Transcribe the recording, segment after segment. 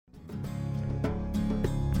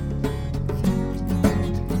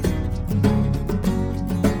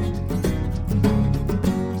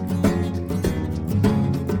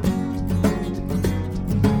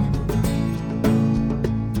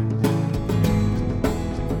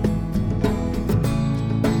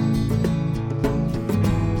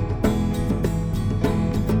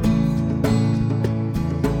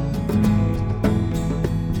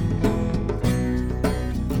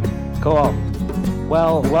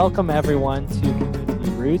Welcome everyone to Community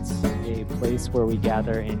Roots, a place where we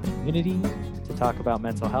gather in community to talk about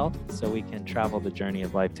mental health so we can travel the journey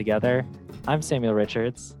of life together. I'm Samuel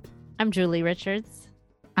Richards. I'm Julie Richards.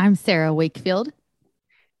 I'm Sarah Wakefield.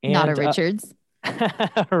 Not a Richards.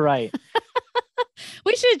 Right.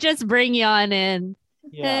 We should just bring you on in.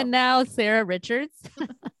 Yeah. And now Sarah Richards.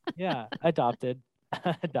 Yeah, adopted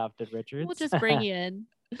Richards. We'll just bring you in.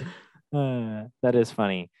 That is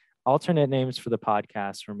funny. Alternate names for the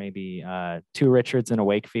podcast were maybe two Richards and a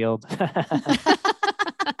Wakefield.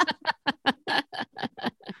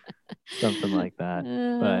 Something like that.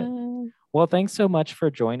 But well, thanks so much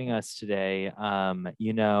for joining us today.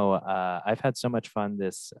 I've had so much fun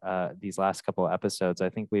these last couple of episodes.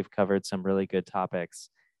 I think we've covered some really good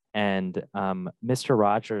topics. And Mr.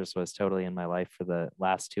 Rogers was totally in my life for the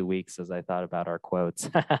last 2 weeks as I thought about our quotes.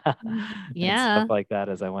 Yeah. And stuff like that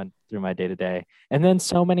as I went through my day-to-day. And then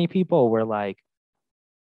so many people were like,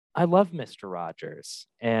 I love Mr. Rogers.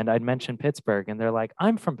 And I'd mentioned Pittsburgh and they're like,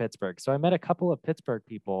 I'm from Pittsburgh. So I met a couple of Pittsburgh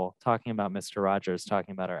people talking about Mr. Rogers,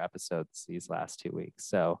 talking about our episodes these last 2 weeks.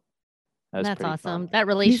 So that's awesome. Fun. That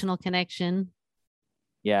relational connection.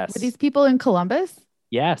 Yes. Were these people in Columbus?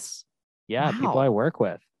 Yes. Yeah. Wow. People I work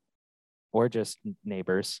with or just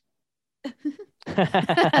neighbors.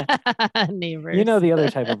 Neighbors. You know, the other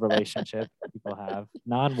type of relationship people have,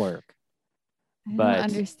 non-work. I don't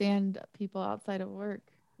understand people outside of work.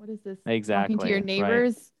 What is this? Exactly. Talking to your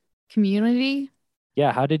neighbors, community?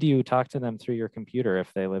 Yeah. How did you talk to them through your computer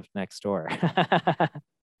if they lived next door?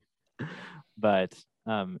 But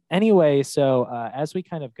anyway, so as we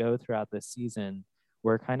kind of go throughout this season,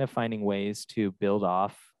 we're kind of finding ways to build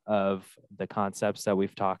off of the concepts that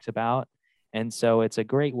we've talked about. And so it's a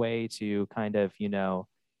great way to kind of,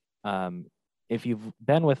 if you've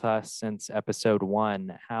been with us since episode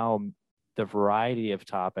 1, how the variety of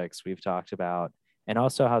topics we've talked about and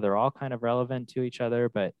also how they're all kind of relevant to each other.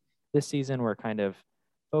 But this season, we're kind of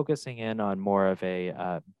focusing in on more of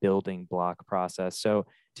a building block process. So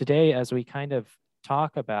today, as we kind of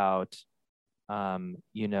talk about,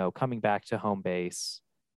 coming back to home base,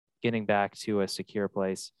 getting back to a secure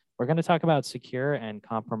place, we're going to talk about secure and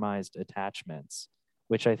compromised attachments,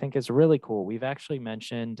 which I think is really cool. We've actually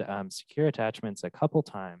mentioned secure attachments a couple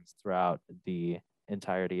times throughout the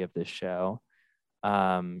entirety of this show.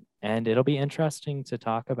 And it'll be interesting to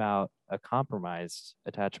talk about a compromised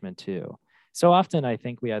attachment too. So often I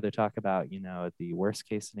think we either talk about, the worst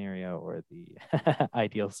case scenario or the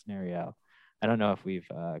ideal scenario. I don't know if we've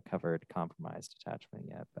covered compromised attachment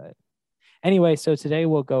yet, but anyway, so today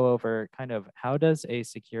we'll go over kind of how does a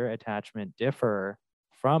secure attachment differ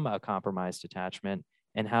from a compromised attachment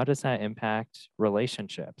and how does that impact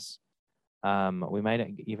relationships? We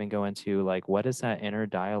might even go into like, what does that inner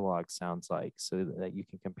dialogue sounds like so that you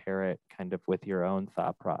can compare it kind of with your own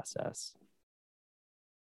thought process.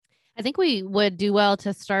 I think we would do well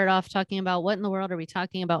to start off talking about what in the world are we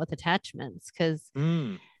talking about with attachments? Because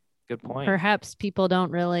good point. Perhaps people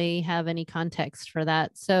don't really have any context for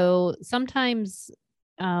that. So sometimes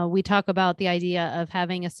we talk about the idea of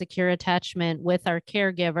having a secure attachment with our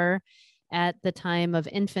caregiver at the time of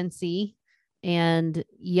infancy and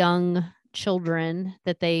young children,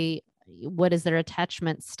 what is their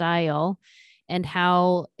attachment style and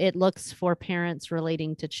how it looks for parents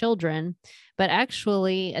relating to children. But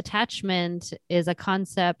actually, attachment is a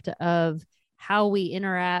concept of how we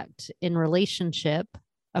interact in relationship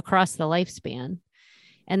across the lifespan.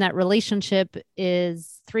 And that relationship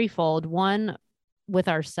is threefold. One, with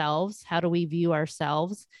ourselves. How do we view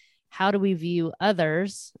ourselves? How do we view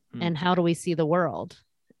others? And how do we see the world?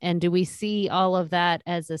 And do we see all of that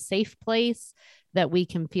as a safe place that we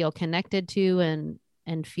can feel connected to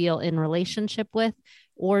and feel in relationship with?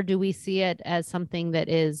 Or do we see it as something that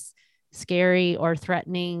is scary or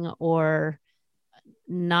threatening or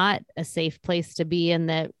not a safe place to be, and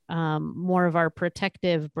that more of our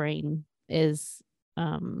protective brain is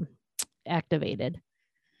activated?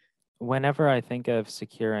 Whenever I think of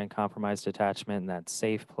secure and compromised attachment and that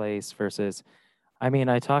safe place versus,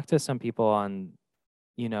 I talk to some people on,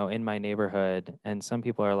 in my neighborhood, and some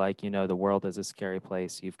people are like, the world is a scary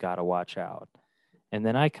place. You've got to watch out. And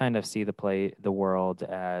then I kind of see the world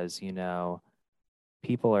as,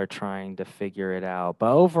 people are trying to figure it out,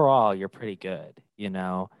 but overall you're pretty good,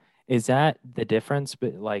 Is that the difference?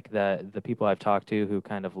 But like the people I've talked to who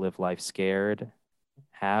kind of live life scared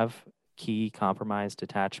have key compromised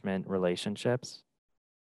attachment relationships?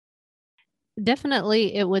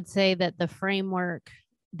 Definitely, it would say that the framework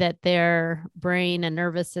that their brain and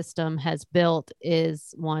nervous system has built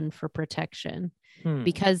is one for protection.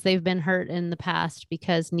 Because they've been hurt in the past,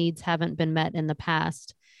 because needs haven't been met in the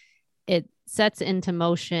past. It sets into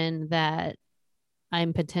motion that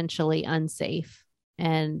I'm potentially unsafe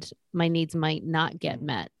and my needs might not get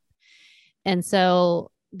met. And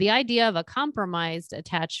so the idea of a compromised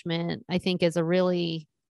attachment, I think, is a really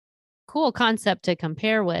cool concept to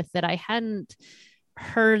compare with that I hadn't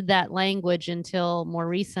heard that language until more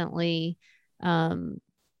recently,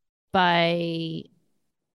 by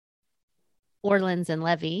Orlins and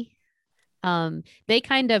Levy. They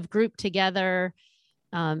kind of group together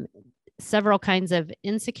several kinds of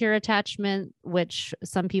insecure attachment, which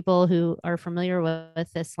some people who are familiar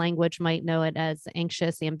with this language might know it as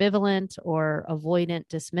anxious, ambivalent, or avoidant,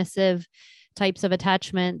 dismissive types of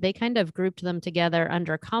attachment. They kind of grouped them together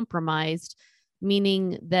under compromised,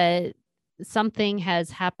 meaning that something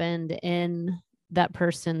has happened in that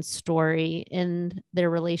person's story, in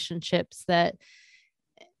their relationships, that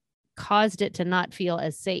caused it to not feel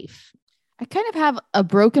as safe. I kind of have a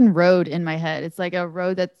broken road in my head. It's like a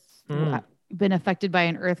road that's been affected by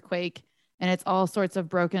an earthquake, and it's all sorts of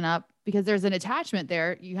broken up because there's an attachment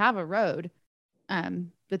there. You have a road,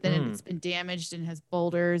 but then it's been damaged and has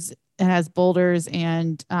boulders. It has boulders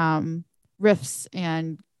and rifts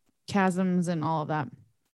and chasms and all of that.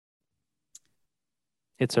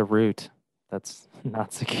 It's a route that's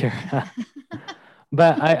not secure.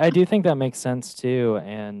 But I do think that makes sense too.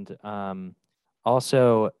 And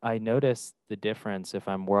also, I notice the difference if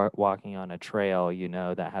I'm walking on a trail, you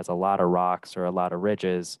know, that has a lot of rocks or a lot of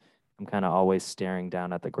ridges. I'm kind of always staring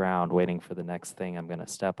down at the ground, waiting for the next thing I'm going to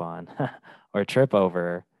step on or trip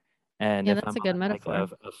over. And yeah, if that's I'm a good on metaphor. like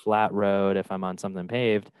a flat road, if I'm on something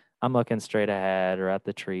paved, I'm looking straight ahead or at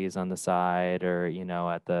the trees on the side or, you know,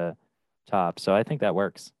 at the top. So I think that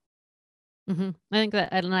works. I think that,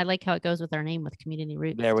 and I like how it goes with our name with community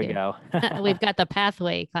roots. There we too. go. We've got the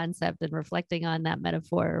pathway concept and reflecting on that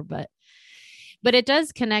metaphor, but it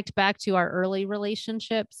does connect back to our early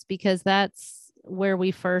relationships, because that's where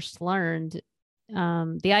we first learned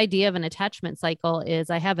the idea of an attachment cycle is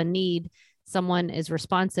I have a need, someone is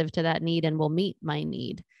responsive to that need and will meet my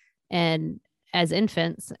need. And as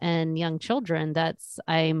infants and young children, that's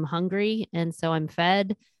I'm hungry, and so I'm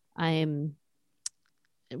fed. I'm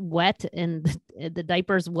wet and the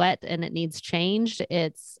diaper's wet and it needs changed.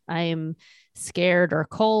 It's I'm scared or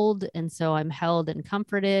cold, and so I'm held and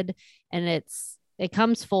comforted. And it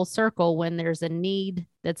comes full circle when there's a need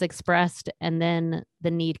that's expressed and then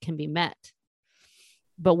the need can be met.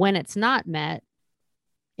 But when it's not met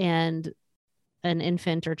and an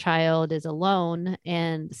infant or child is alone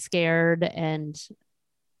and scared and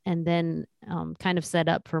then kind of set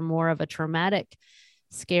up for more of a traumatic,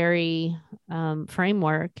 scary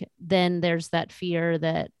framework, then there's that fear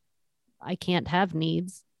that I can't have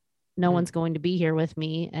needs. No one's going to be here with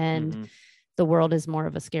me, and the world is more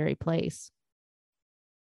of a scary place.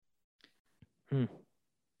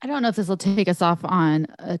 I don't know if this will take us off on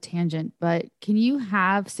a tangent, but can you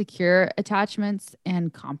have secure attachments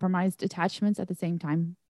and compromised attachments at the same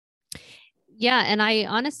time? Yeah. And I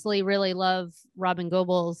honestly really love Robin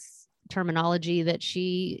Goebel's terminology that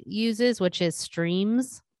she uses, which is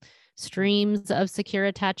streams of secure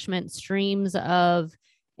attachment, streams of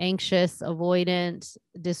anxious, avoidant,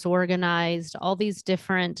 disorganized, all these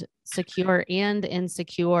different secure and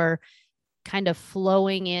insecure kind of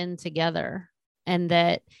flowing in together. And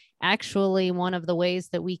that actually one of the ways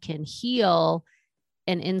that we can heal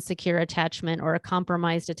an insecure attachment or a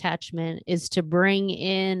compromised attachment is to bring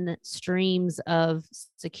in streams of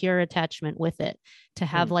secure attachment with it, to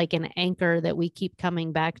have like an anchor that we keep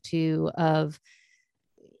coming back to of,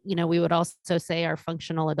 you know, we would also say our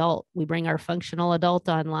functional adult. We bring our functional adult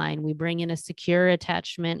online. We bring in a secure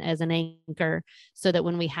attachment as an anchor so that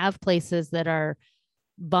when we have places that are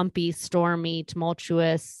bumpy, stormy,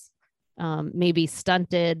 tumultuous, maybe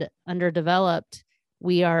stunted, underdeveloped,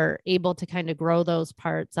 we are able to kind of grow those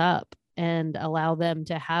parts up and allow them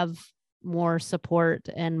to have more support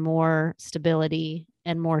and more stability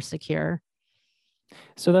and more secure.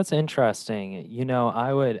 So that's interesting. You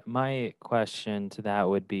know, my question to that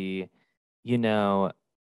would be, you know,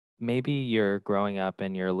 maybe you're growing up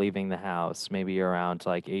and you're leaving the house. Maybe you're around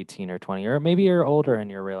like 18 or 20, or maybe you're older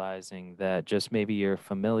and you're realizing that just maybe your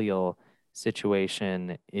familial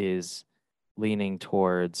situation is leaning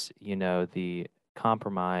towards, you know, the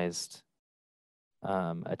compromised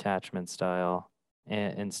attachment style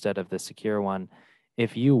instead of the secure one.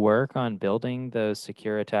 If you work on building those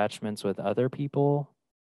secure attachments with other people,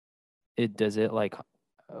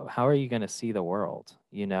 how are you going to see the world?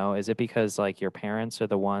 You know, is it because like your parents are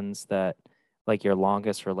the ones that like your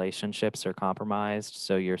longest relationships are compromised,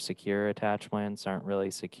 so your secure attachments aren't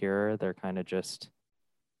really secure? They're kind of just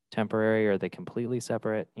temporary, or are they completely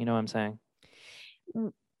separate? You know what I'm saying?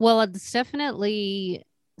 Well, it's definitely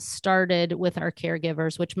started with our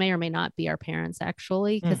caregivers, which may or may not be our parents,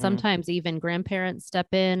 actually, because sometimes even grandparents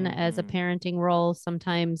step in as a parenting role.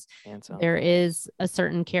 Sometimes there is a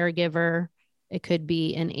certain caregiver. It could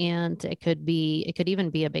be an aunt. It could even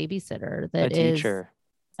be a babysitter that a teacher.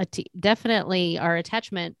 Definitely our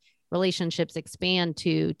attachment relationships expand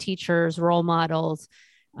to teachers, role models.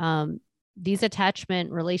 These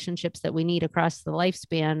attachment relationships that we need across the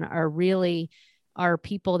lifespan are really our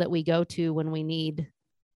people that we go to when we need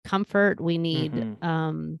comfort, we need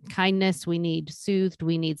kindness, we need soothed,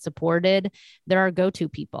 we need supported. They're our go-to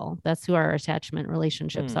people. That's who our attachment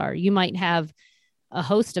relationships are. You might have a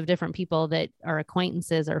host of different people that are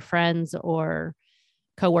acquaintances or friends or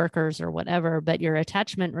coworkers or whatever, but your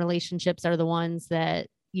attachment relationships are the ones that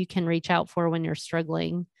you can reach out for when you're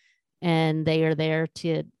struggling, and they are there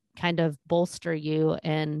to kind of bolster you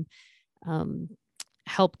and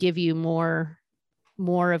help give you more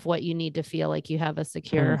of what you need to feel like you have a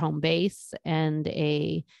secure home base and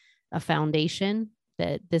a foundation,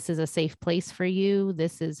 that this is a safe place for you.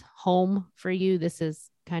 This is home for you. This is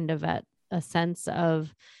kind of at a sense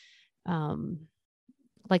of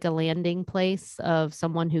like a landing place of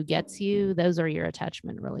someone who gets you. Those are your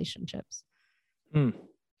attachment relationships. And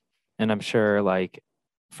I'm sure, like,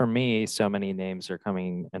 for me, so many names are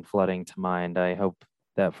coming and flooding to mind. I hope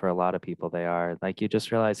that for a lot of people they are. Like, you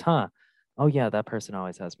just realize, oh yeah, that person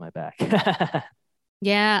always has my back.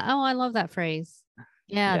 Yeah. Oh, I love that phrase.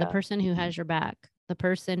 Yeah, the person who has your back. The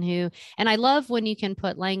person who, and I love when you can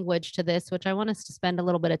put language to this, which I want us to spend a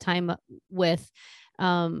little bit of time with,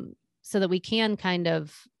 so that we can kind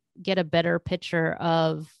of get a better picture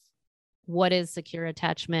of what is secure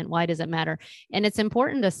attachment. Why does it matter? And it's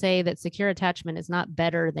important to say that secure attachment is not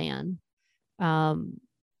better than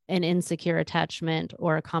an insecure attachment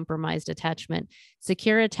or a compromised attachment.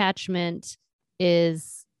 Secure attachment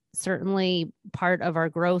is certainly part of our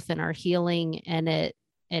growth and our healing, and it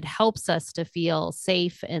helps us to feel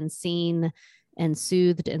safe and seen and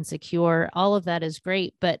soothed and secure. All of that is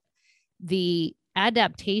great, but the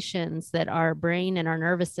adaptations that our brain and our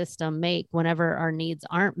nervous system make whenever our needs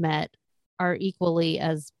aren't met are equally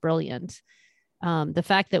as brilliant. The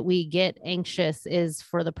fact that we get anxious is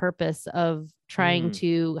for the purpose of trying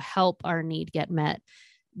to help our need get met.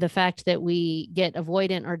 The fact that we get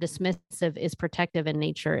avoidant or dismissive is protective in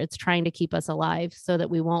nature. It's trying to keep us alive so that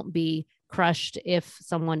we won't be crushed if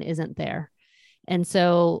someone isn't there. And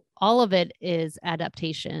so all of it is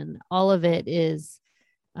adaptation. All of it is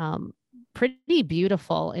pretty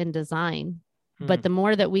beautiful in design. But the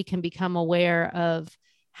more that we can become aware of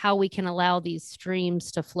how we can allow these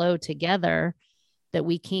streams to flow together, that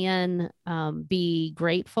we can be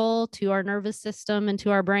grateful to our nervous system and to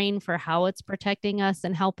our brain for how it's protecting us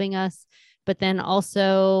and helping us, but then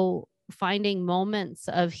also finding moments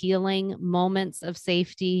of healing, moments of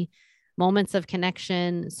safety, moments of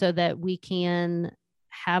connection, so that we can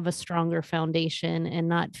have a stronger foundation and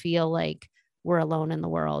not feel like we're alone in the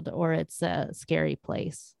world or it's a scary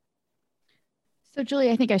place. So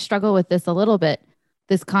Julie, I think I struggle with this a little bit.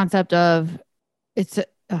 This concept of it's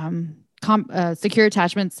secure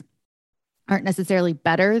attachments aren't necessarily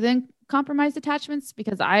better than compromised attachments,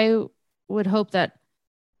 because I would hope that,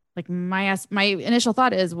 like, my initial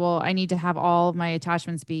thought is, well, I need to have all of my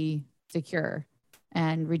attachments be secure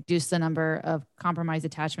and reduce the number of compromised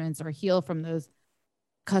attachments or heal from those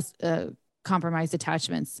compromised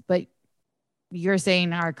attachments. But you're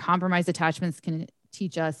saying our compromised attachments can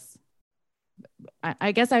teach us.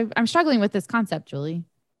 I guess I'm struggling with this concept, Julie.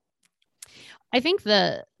 I think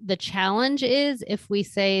the challenge is if we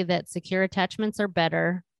say that secure attachments are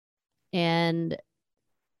better, and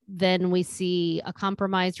then we see a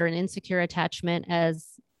compromised or an insecure attachment as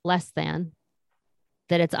less than,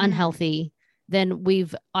 that it's unhealthy, then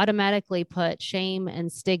we've automatically put shame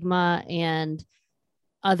and stigma and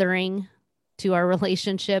othering to our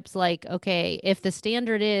relationships. Like, okay, if the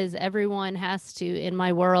standard is everyone has to, in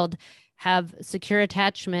my world, have secure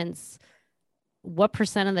attachments, what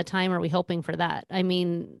percent of the time are we hoping for that? I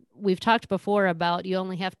mean, we've talked before about you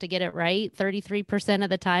only have to get it right 33% of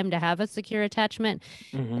the time to have a secure attachment.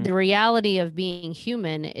 The reality of being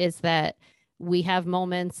human is that we have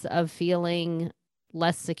moments of feeling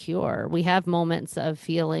less secure. We have moments of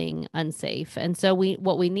feeling unsafe. And so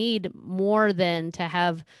what we need more than to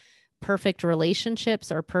have perfect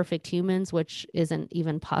relationships or perfect humans, which isn't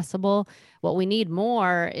even possible. What we need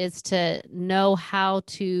more is to know how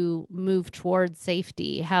to move towards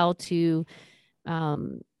safety, how to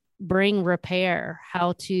bring repair,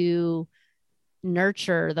 how to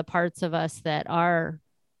nurture the parts of us that are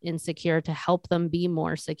insecure to help them be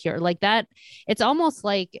more secure. Like that, it's almost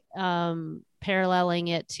like paralleling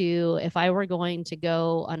it to if I were going to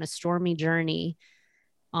go on a stormy journey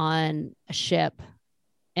on a ship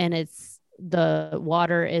and the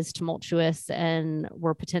water is tumultuous and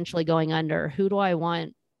we're potentially going under, who do I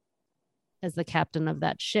want as the captain of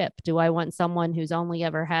that ship? Do I want someone who's only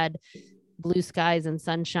ever had blue skies and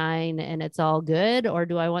sunshine and it's all good? Or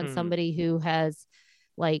do I want somebody who has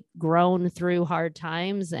like grown through hard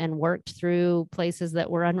times and worked through places that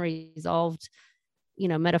were unresolved? You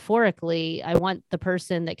know, metaphorically, I want the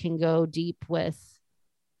person that can go deep with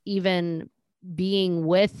even being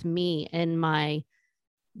with me in my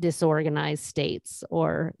disorganized states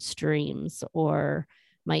or streams or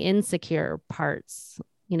my insecure parts,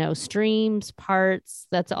 you know, streams, parts,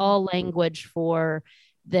 that's all language for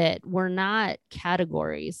that. We're not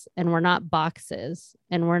categories and we're not boxes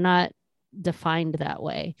and we're not defined that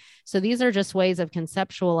way. So these are just ways of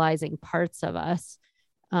conceptualizing parts of us.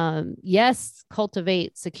 Yes,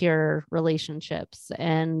 cultivate secure relationships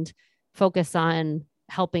and focus on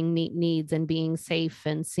helping meet needs and being safe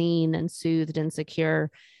and seen and soothed and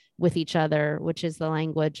secure with each other, which is the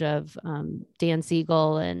language of Dan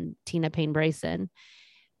Siegel and Tina Payne Bryson.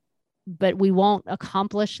 But we won't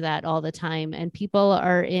accomplish that all the time. And people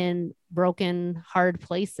are in broken, hard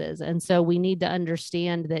places. And so we need to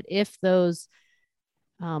understand that if those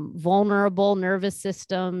vulnerable nervous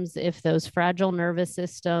systems, if those fragile nervous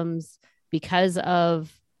systems, because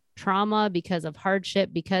of trauma, because of hardship,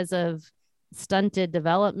 because of stunted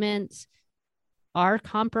development, are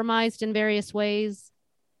compromised in various ways,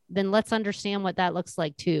 then let's understand what that looks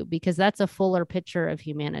like too, because that's a fuller picture of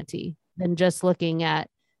humanity than just looking at,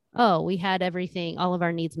 oh, we had everything, all of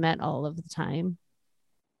our needs met all of the time.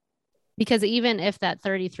 Because even if that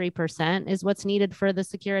 33% is what's needed for the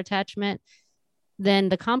secure attachment, then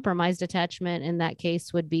the compromised attachment in that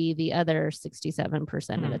case would be the other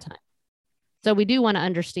 67% of the time. So we do want to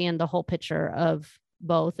understand the whole picture of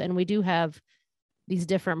both. And we do have these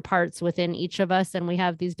different parts within each of us, and we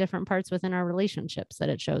have these different parts within our relationships that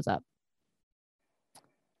it shows up.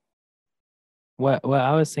 What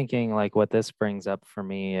I was thinking, like what this brings up for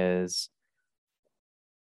me is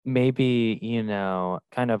maybe, you know,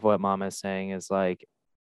 kind of what Mama's saying is like,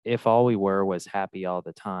 if all we were was happy all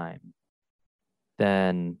the time,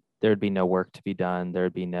 then there'd be no work to be done.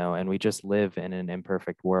 There'd be no, and we just live in an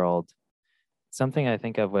imperfect world. Something I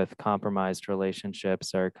think of with compromised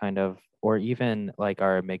relationships are kind of, or even like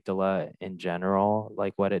our amygdala in general,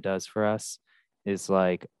 like what it does for us is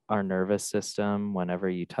like our nervous system, whenever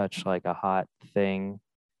you touch like a hot thing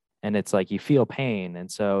and it's like you feel pain.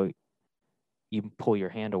 And so you pull your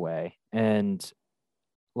hand away. And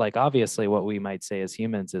like, obviously what we might say as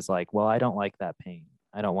humans is like, well, I don't like that pain.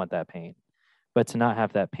 I don't want that pain. But to not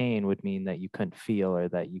have that pain would mean that you couldn't feel or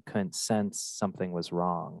that you couldn't sense something was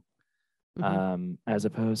wrong. As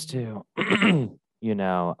opposed to, you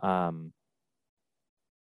know,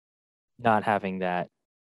 not having that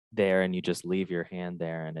there and you just leave your hand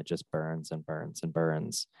there and it just burns and burns and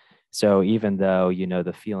burns. So even though, you know,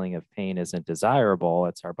 the feeling of pain isn't desirable,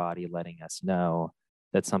 it's our body letting us know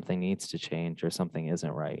that something needs to change or something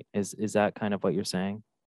isn't right. Is that kind of what you're saying?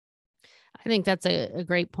 I think that's a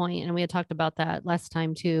great point. And we had talked about that last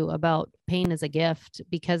time too, about pain as a gift,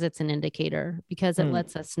 because it's an indicator, because it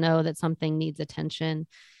lets us know that something needs attention,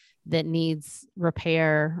 that needs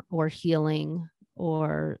repair or healing,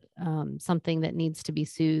 or something that needs to be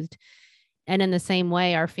soothed. And in the same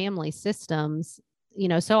way, our family systems, you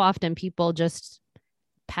know, so often people just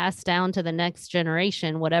pass down to the next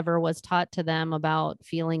generation whatever was taught to them about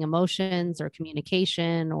feeling emotions or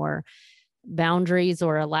communication or boundaries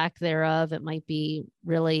or a lack thereof. It might be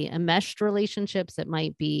really enmeshed relationships. It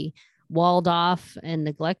might be walled off and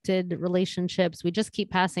neglected relationships. We just keep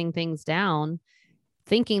passing things down,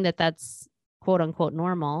 thinking that that's quote unquote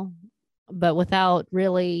normal, but without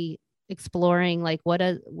really exploring like what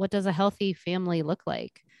does a healthy family look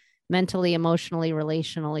like mentally, emotionally,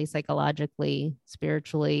 relationally, psychologically,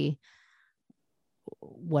 spiritually,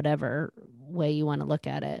 whatever way you want to look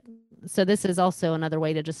at it. So this is also another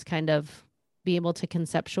way to just kind of be able to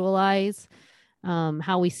conceptualize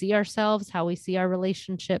how we see ourselves, how we see our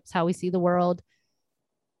relationships, how we see the world.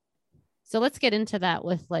 So let's get into that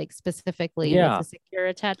with like specifically with the secure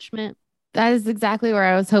attachment. That is exactly where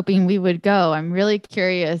I was hoping we would go. I'm really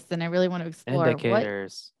curious and I really want to explore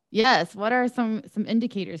indicators. What are some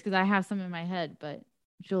indicators? Because I have some in my head, but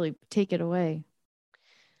Julie, take it away.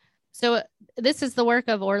 So this is the work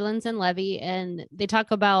of Orlins and Levy, and they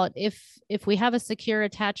talk about if we have a secure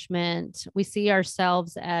attachment, we see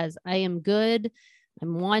ourselves as I am good,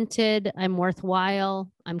 I'm wanted, I'm worthwhile,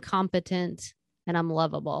 I'm competent, and I'm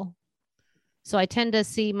lovable. So I tend to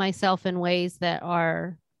see myself in ways that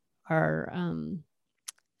are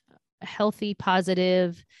healthy,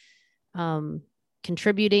 positive,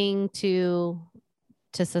 contributing to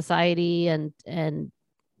society, and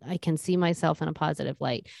I can see myself in a positive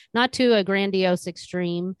light, not to a grandiose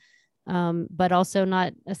extreme, but also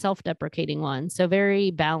not a self-deprecating one. So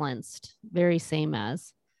very balanced, very same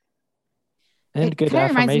as. And good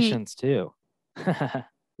affirmations too.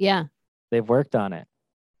 Yeah. They've worked on it.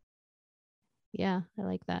 Yeah, I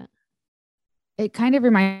like that. It kind of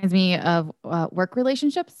reminds me of work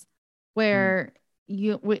relationships where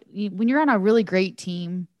when you're on a really great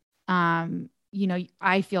team,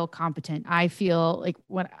 I feel competent. I feel like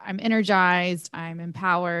when I'm energized, I'm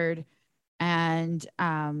empowered, and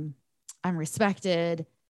I'm respected.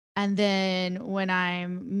 And then when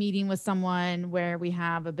I'm meeting with someone where we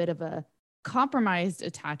have a bit of a compromised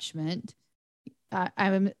attachment,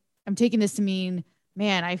 I'm taking this to mean,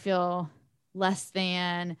 man, I feel less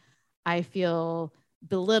than, I feel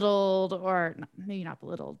belittled, or maybe not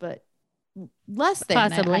belittled, but less than,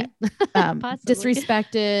 possibly,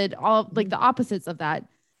 disrespected, all like the opposites of that.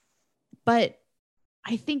 But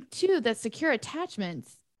I think too that secure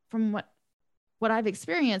attachments, from what I've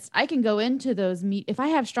experienced, I can go into those if I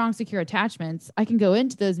have strong secure attachments, I can go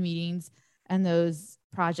into those meetings and those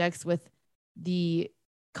projects with the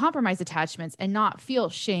compromised attachments and not feel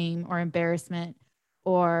shame or embarrassment,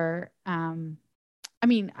 or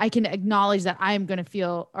I can acknowledge that I'm going to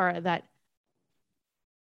feel, or that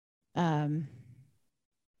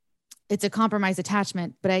it's a compromised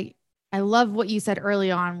attachment. But I love what you said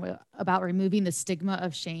early on about removing the stigma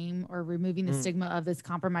of shame, or removing the stigma of this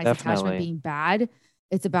compromised attachment being bad.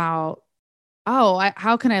 It's about,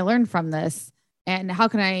 how can I learn from this? And how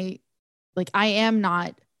can I am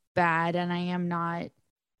not bad, and I am not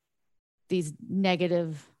these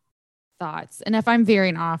negative thoughts. And if I'm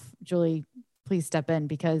veering off, Julie, please step in,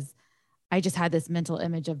 because I just had this mental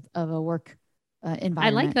image of a work environment. I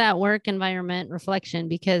like that work environment reflection,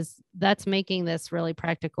 because that's making this really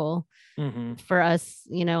practical for us,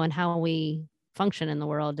 and how we function in the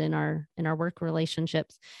world, in our work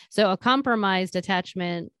relationships. So a compromised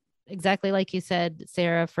attachment, exactly like you said,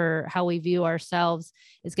 Sarah, for how we view ourselves,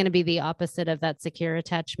 is going to be the opposite of that secure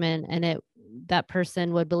attachment. And that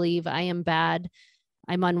person would believe, I am bad,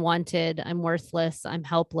 I'm unwanted, I'm worthless, I'm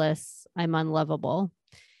helpless, I'm unlovable.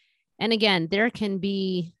 And again, there can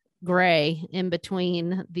be gray in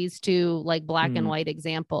between these two, like black and white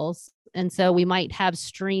examples. And so we might have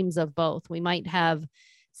streams of both. We might have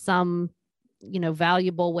some,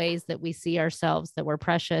 valuable ways that we see ourselves, that we're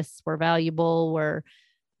precious, we're valuable, we're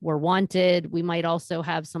wanted. We might also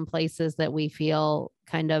have some places that we feel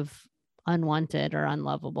kind of unwanted or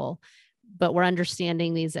unlovable, but we're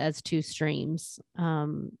understanding these as two streams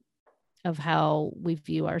of how we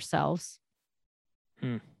view ourselves.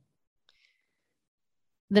 The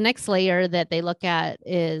next layer that they look at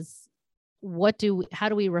is how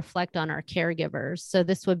do we reflect on our caregivers? So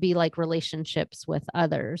this would be like relationships with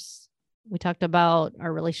others. We talked about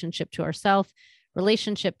our relationship to ourselves,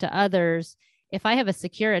 relationship to others. If I have a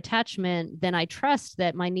secure attachment, then I trust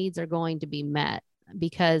that my needs are going to be met,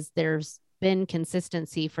 because there's been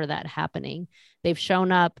consistency for that happening. They've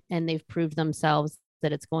shown up and they've proved themselves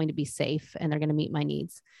that it's going to be safe and they're going to meet my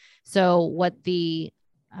needs. So what the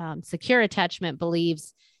secure attachment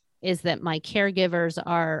believes is that my caregivers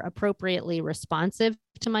are appropriately responsive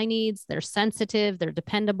to my needs. They're sensitive, they're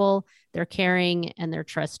dependable, they're caring, and they're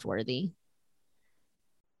trustworthy.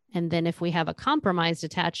 And then if we have a compromised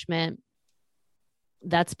attachment,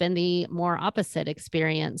 that's been the more opposite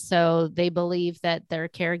experience. So they believe that their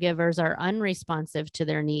caregivers are unresponsive to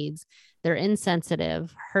their needs. They're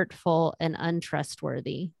insensitive, hurtful, and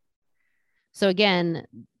untrustworthy. So again,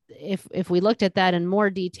 if we looked at that in more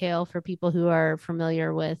detail, for people who are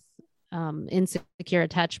familiar with insecure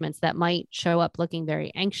attachments, that might show up looking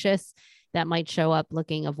very anxious, that might show up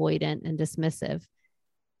looking avoidant and dismissive.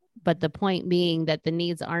 But the point being that the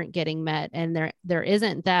needs aren't getting met, and there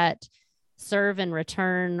isn't that serve and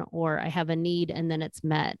return, or I have a need and then it's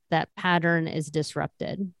met. That pattern is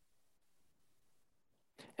disrupted.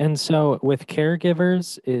 And so with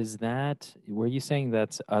caregivers, were you saying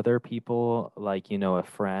that's other people, like, a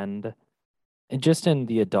friend, and just in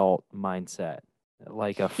the adult mindset,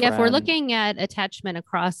 like a friend? Yeah, if we're looking at attachment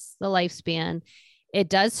across the lifespan, it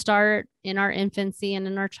does start in our infancy and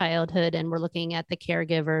in our childhood, and we're looking at the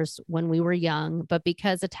caregivers when we were young. But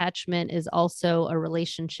because attachment is also a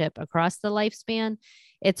relationship across the lifespan,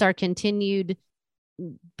 it's our continued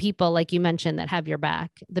people, like you mentioned, that have your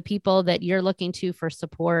back, the people that you're looking to for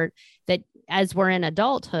support, that as we're in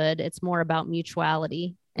adulthood, it's more about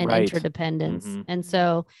mutuality and interdependence. And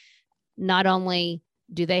so not only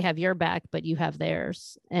do they have your back, but you have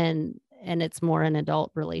theirs? And it's more in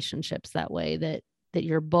adult relationships that way, that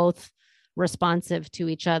you're both responsive to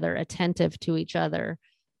each other, attentive to each other,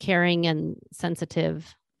 caring and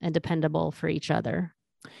sensitive and dependable for each other.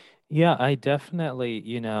 Yeah, I definitely,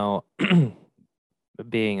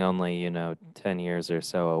 being only, 10 years or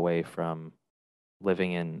so away from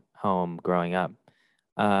living in home growing up,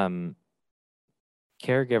 um,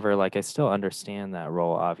 caregiver, like I still understand that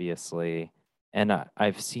role, obviously. And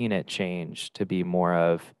I've seen it change to be more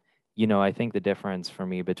of, I think the difference for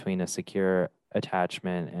me between a secure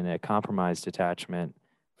attachment and a compromised attachment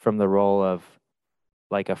from the role of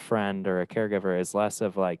like a friend or a caregiver is less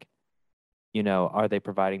of like, are they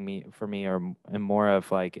providing me for me, and more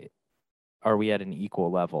of like, are we at an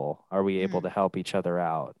equal level? Are we able to help each other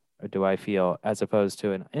out? Or do I feel, as opposed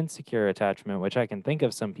to an insecure attachment, which I can think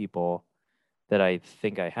of some people that I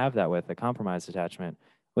think I have that with, a compromised attachment,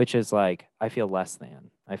 which is like, I feel less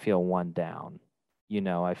than, I feel one down.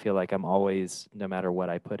 I feel like I'm always, no matter what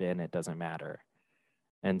I put in, it doesn't matter.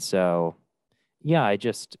 And so, yeah, I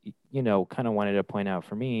just, kind of wanted to point out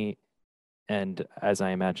for me, and as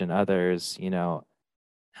I imagine others,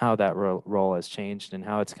 how that role has changed and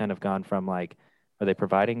how it's kind of gone from like, are they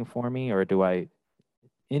providing for me, or do I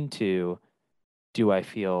feel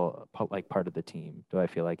like part of the team? Do I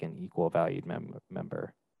feel like an equal valued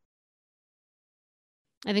member?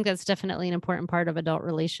 I think that's definitely an important part of adult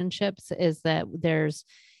relationships, is that there's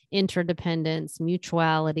interdependence,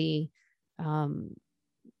 mutuality.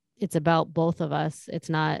 It's about both of us. It's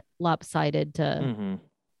not lopsided to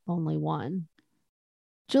only one.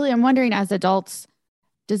 Julie, I'm wondering, as adults,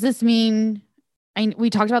 does this mean,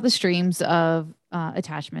 we talked about the streams of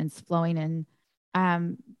attachments flowing in,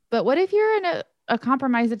 but what if you're in a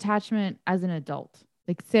compromised attachment as an adult?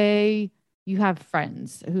 Like, say you have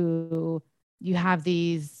friends who you have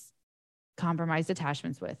these compromised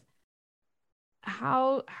attachments with.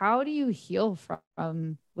 How do you heal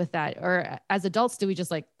from with that? Or as adults, do we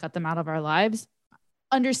just like cut them out of our lives?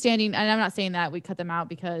 Understanding, and I'm not saying that we cut them out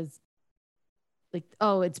because like,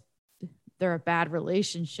 oh, they're a bad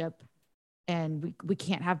relationship and we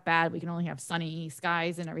can't have bad, we can only have sunny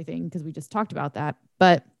skies and everything, because we just talked about that.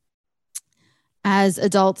 But as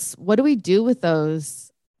adults, what do we do with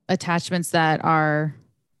those attachments that are,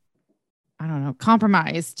 I don't know,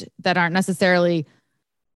 compromised, that aren't necessarily,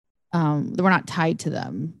 that we're not tied to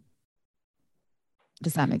them?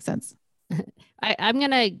 Does that make sense? I'm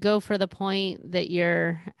going to go for the point that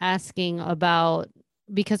you're asking about,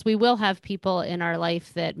 because we will have people in our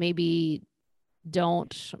life that maybe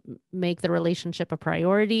don't make the relationship a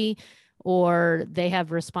priority, or they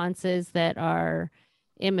have responses that are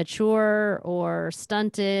immature or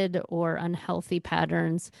stunted or unhealthy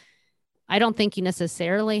patterns. I don't think you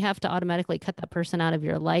necessarily have to automatically cut that person out of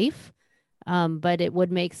your life, but it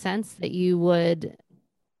would make sense that you would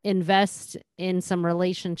invest in some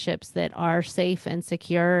relationships that are safe and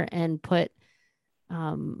secure, and put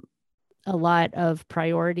a lot of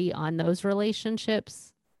priority on those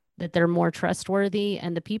relationships, that they're more trustworthy.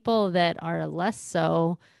 And the people that are less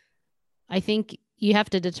so, I think you have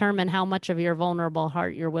to determine how much of your vulnerable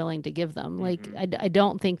heart you're willing to give them. Like, I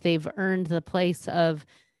don't think they've earned the place of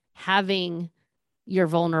having your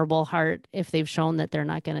vulnerable heart if they've shown that they're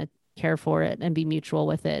not going to care for it and be mutual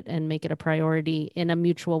with it and make it a priority in a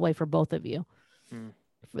mutual way for both of you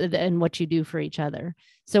and what you do for each other.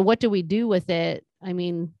 So what do we do with it? I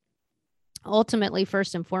mean, ultimately,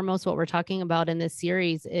 first and foremost, what we're talking about in this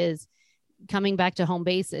series is coming back to home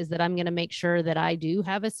base, is that I'm going to make sure that I do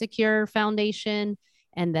have a secure foundation,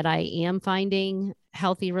 and that I am finding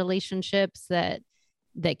healthy relationships that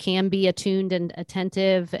can be attuned and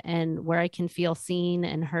attentive, and where I can feel seen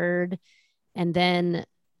and heard. And then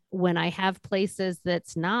when I have places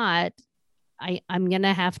that's not, I'm going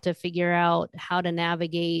to have to figure out how to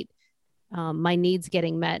navigate my needs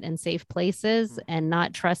getting met in safe places, and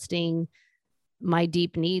not trusting my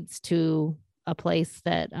deep needs to a place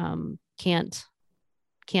that can't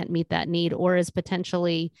meet that need, or is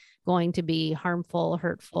potentially going to be harmful,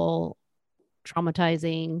 hurtful,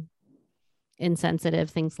 traumatizing, insensitive,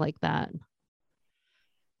 things like that.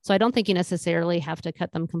 So I don't think you necessarily have to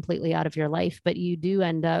cut them completely out of your life, but you do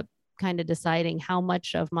end up kind of deciding how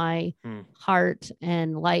much of my heart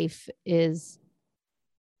and life is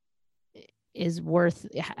worth,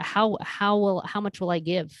 how much will I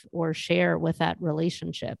give or share with that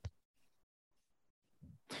relationship?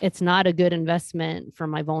 It's not a good investment for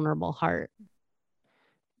my vulnerable heart.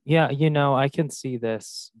 Yeah, I can see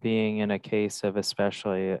this being in a case of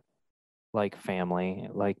especially like family,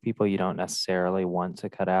 like people you don't necessarily want to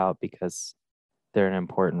cut out because they're an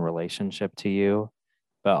important relationship to you.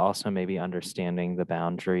 but also maybe understanding the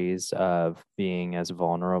boundaries of being as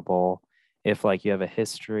vulnerable. If like you have a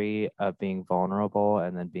history of being vulnerable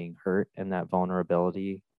and then being hurt in that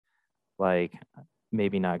vulnerability, like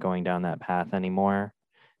maybe not going down that path anymore.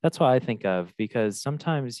 That's what I think of, because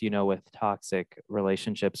sometimes, with toxic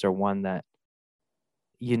relationships, or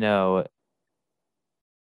you know,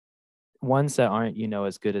 ones that aren't,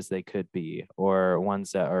 as good as they could be, or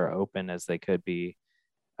ones that are open as they could be.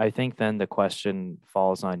 I think then the question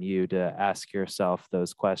falls on you to ask yourself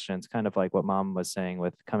those questions, kind of like what Mom was saying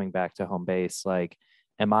with coming back to home base. Like,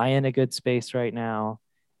 am I in a good space right now?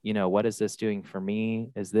 What is this doing for me?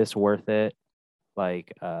 Is this worth it?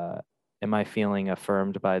 Like, am I feeling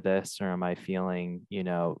affirmed by this, or am I feeling,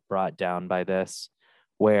 brought down by this?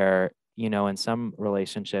 Where, in some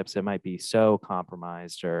relationships, it might be so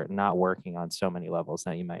compromised or not working on so many levels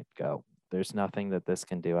that you might go, there's nothing that this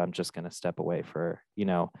can do. I'm just going to step away for,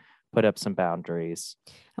 put up some boundaries.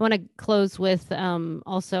 I want to close with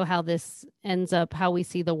also how this ends up, how we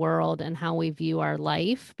see the world and how we view our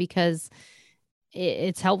life, because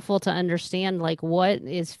it's helpful to understand like what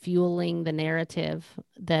is fueling the narrative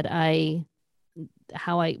that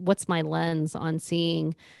what's my lens on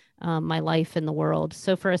seeing my life in the world.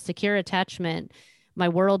 So for a secure attachment, my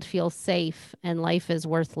world feels safe and life is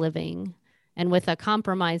worth living. And with a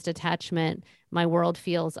compromised attachment, my world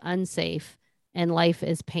feels unsafe and life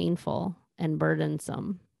is painful and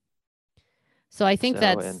burdensome. So I think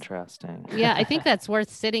that's interesting. Yeah, I think that's worth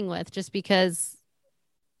sitting with, just because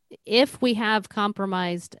if we have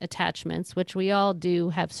compromised attachments, which we all do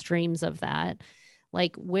have streams of that,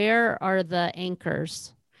 like where are the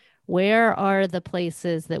anchors? Where are the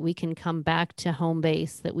places that we can come back to home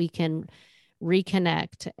base, that we can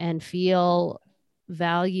reconnect and feel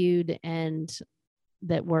valued, and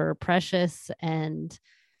that we're precious, and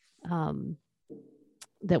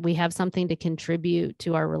that we have something to contribute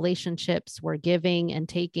to our relationships? We're giving and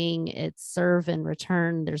taking, it's serve and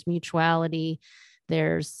return. There's mutuality,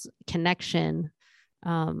 there's connection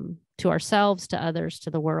to ourselves, to others,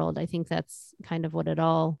 to the world. I think that's kind of what it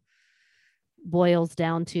all boils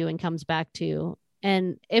down to and comes back to.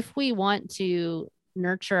 And if we want to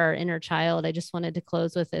nurture our inner child, I just wanted to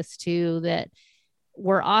close with this too, that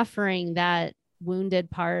we're offering that wounded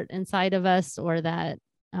part inside of us, or that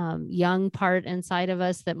young part inside of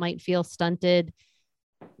us that might feel stunted.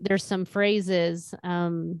 There's some phrases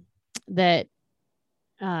that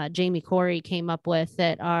Jamie Corey came up with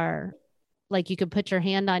that are like, you could put your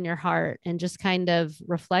hand on your heart and just kind of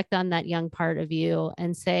reflect on that young part of you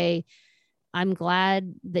and say, I'm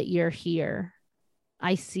glad that you're here.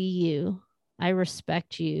 I see you. I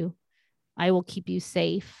respect you. I will keep you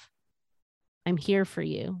safe. I'm here for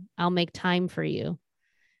you. I'll make time for you.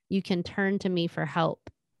 You can turn to me for help.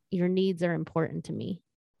 Your needs are important to me.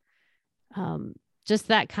 Just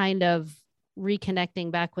that kind of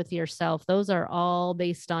reconnecting back with yourself. Those are all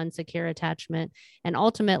based on secure attachment. And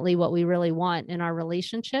ultimately, what we really want in our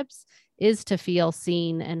relationships is to feel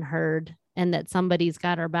seen and heard, and that somebody's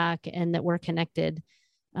got our back, and that we're connected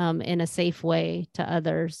in a safe way to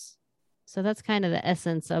others. So that's kind of the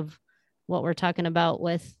essence of what we're talking about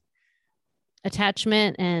with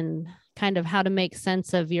attachment, and kind of how to make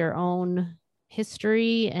sense of your own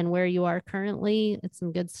history and where you are currently. It's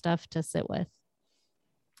some good stuff to sit with.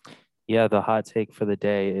 Yeah, the hot take for the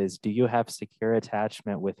day is, do you have secure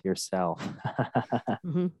attachment with yourself?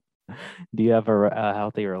 Mm-hmm. Do you have a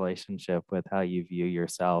healthy relationship with how you view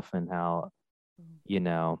yourself and how,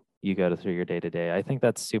 you go through your day to day? I think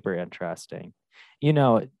that's super interesting.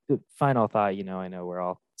 The final thought, I know we're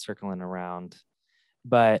all circling around,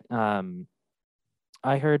 but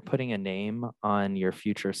I heard putting a name on your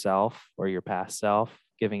future self or your past self,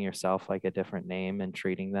 giving yourself like a different name and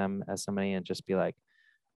treating them as somebody, and just be like,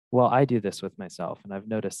 well, I do this with myself. And I've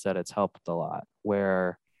noticed that it's helped a lot,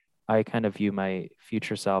 where I kind of view my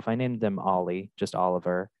future self. I named them Ollie, just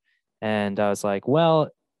Oliver. And I was like, well,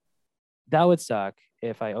 that would suck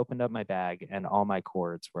if I opened up my bag and all my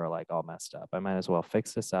cords were like all messed up. I might as well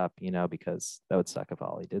fix this up, because that would suck if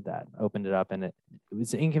Ollie did that. Opened it up and it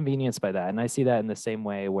was inconvenienced by that. And I see that in the same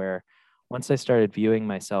way, where once I started viewing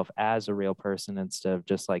myself as a real person instead of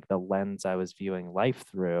just like the lens I was viewing life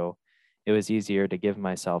through, it was easier to give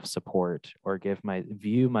myself support, or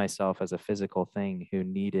view myself as a physical thing who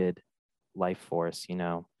needed life force,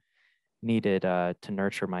 needed to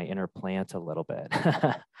nurture my inner plant a little bit.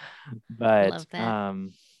 But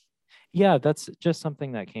yeah, that's just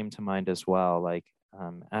something that came to mind as well. Like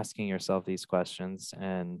asking yourself these questions,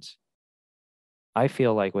 and I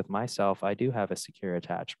feel like with myself, I do have a secure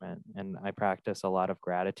attachment, and I practice a lot of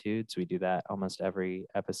gratitudes. We do that almost every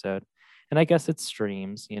episode. And I guess it's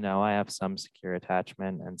streams, I have some secure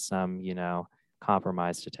attachment and some,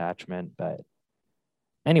 compromised attachment. But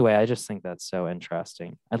anyway, I just think that's so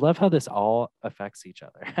interesting. I love how this all affects each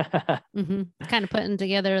other. Kind of putting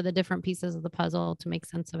together the different pieces of the puzzle to make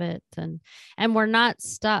sense of it. And we're not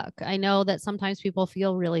stuck. I know that sometimes people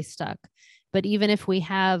feel really stuck, but even if we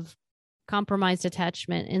have compromised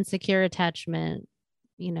attachment, insecure attachment,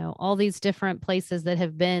 all these different places that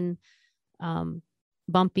have been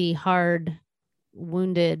bumpy, hard,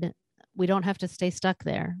 wounded, we don't have to stay stuck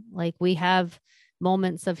there. Like, we have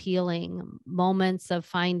moments of healing, moments of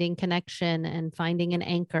finding connection and finding an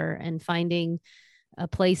anchor and finding a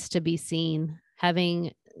place to be seen,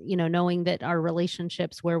 having, knowing that our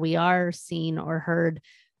relationships where we are seen or heard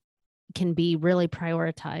can be really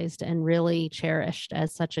prioritized and really cherished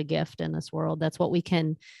as such a gift in this world. That's what we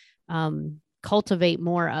can cultivate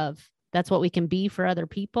more of. That's what we can be for other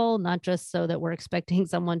people, not just so that we're expecting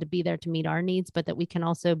someone to be there to meet our needs, but that we can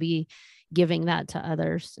also be giving that to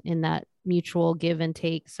others in that mutual give and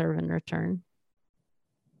take, serve and return.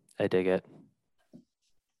 I dig it.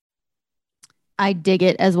 I dig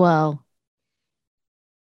it as well.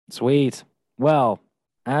 Sweet. Well,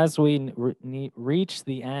 as we reach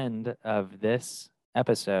the end of this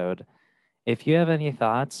episode, if you have any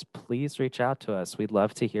thoughts, please reach out to us. We'd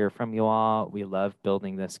love to hear from you all. We love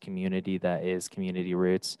building this community that is Community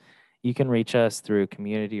Roots. You can reach us through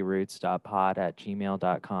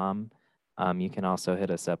communityroots.pod@gmail.com. You can also hit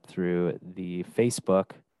us up through the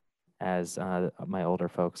Facebook, as my older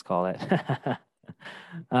folks call it.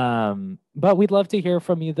 But we'd love to hear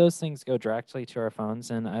from you. Those things go directly to our phones,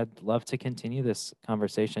 and I'd love to continue this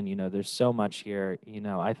conversation. There's so much here.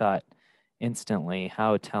 I thought instantly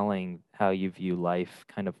how telling how you view life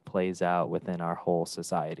kind of plays out within our whole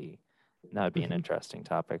society. That would be an interesting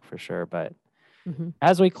topic for sure. But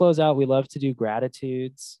as we close out, we love to do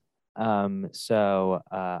gratitudes. So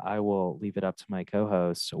I will leave it up to my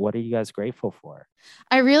co-hosts. What are you guys grateful for?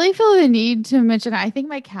 I really feel the need to mention, I think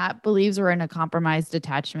my cat believes we're in a compromised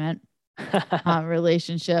attachment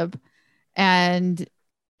relationship. And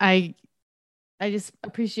I just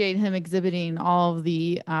appreciate him exhibiting all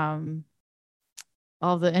the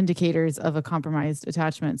indicators of a compromised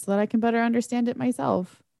attachment so that I can better understand it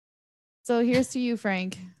myself. So here's to you,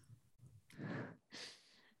 Frank.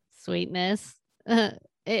 Sweetness.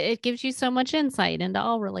 It gives you so much insight into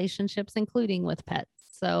all relationships, including with pets.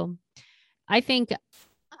 So I think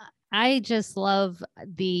I just love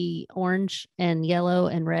the orange and yellow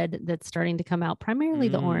and red that's starting to come out, primarily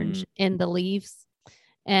the orange in the leaves.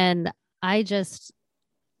 And I just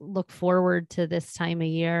look forward to this time of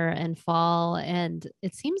year and fall. And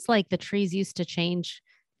it seems like the trees used to change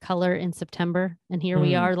color in September. And here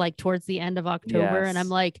we are, like towards the end of October. Yes. And I'm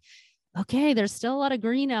like, okay, there's still a lot of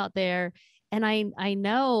green out there. And I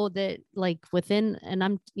know that, like, within, and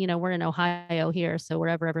I'm, we're in Ohio here. So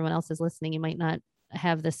wherever everyone else is listening, you might not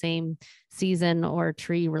have the same season or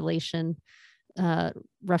tree relation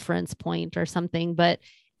reference point or something, but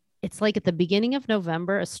it's like at the beginning of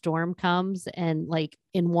November, a storm comes and like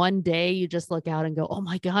in one day you just look out and go, oh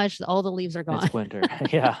my gosh, all the leaves are gone. It's winter.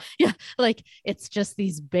 Yeah. Yeah. Like it's just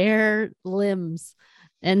these bare limbs.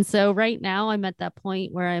 And so right now I'm at that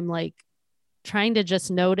point where I'm like trying to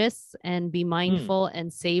just notice and be mindful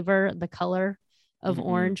and savor the color of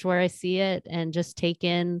orange where I see it and just take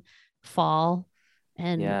in fall.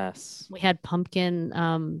 And yes, we had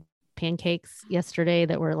pumpkin pancakes yesterday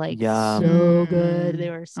that were like Yum. so good. They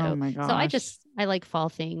were so, oh my gosh. So I like fall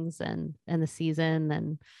things and the season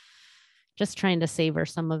and just trying to savor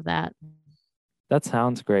some of that. That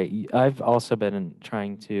sounds great. I've also been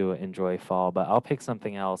trying to enjoy fall, but I'll pick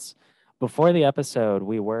something else. Before the episode,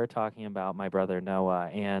 we were talking about my brother Noah,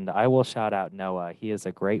 and I will shout out Noah. He is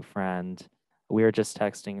a great friend. We were just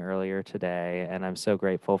texting earlier today, and I'm so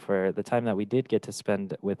grateful for the time that we did get to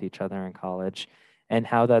spend with each other in college and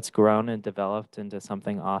how that's grown and developed into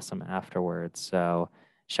something awesome afterwards. So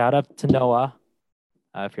shout out to Noah.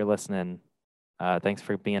 If you're listening, thanks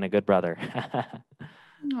for being a good brother.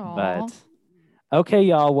 But okay,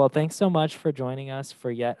 y'all. Well, thanks so much for joining us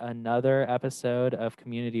for yet another episode of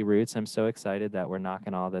Community Roots. I'm so excited that we're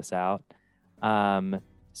knocking all this out.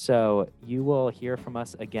 So you will hear from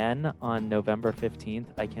us again on November 15th.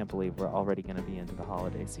 I can't believe we're already going to be into the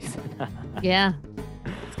holiday season. Yeah,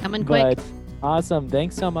 it's coming quick. But awesome.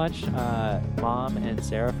 Thanks so much, Mom and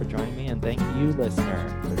Sarah, for joining me. And thank you,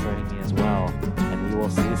 listener, for joining me as well. And we will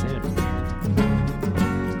see you soon.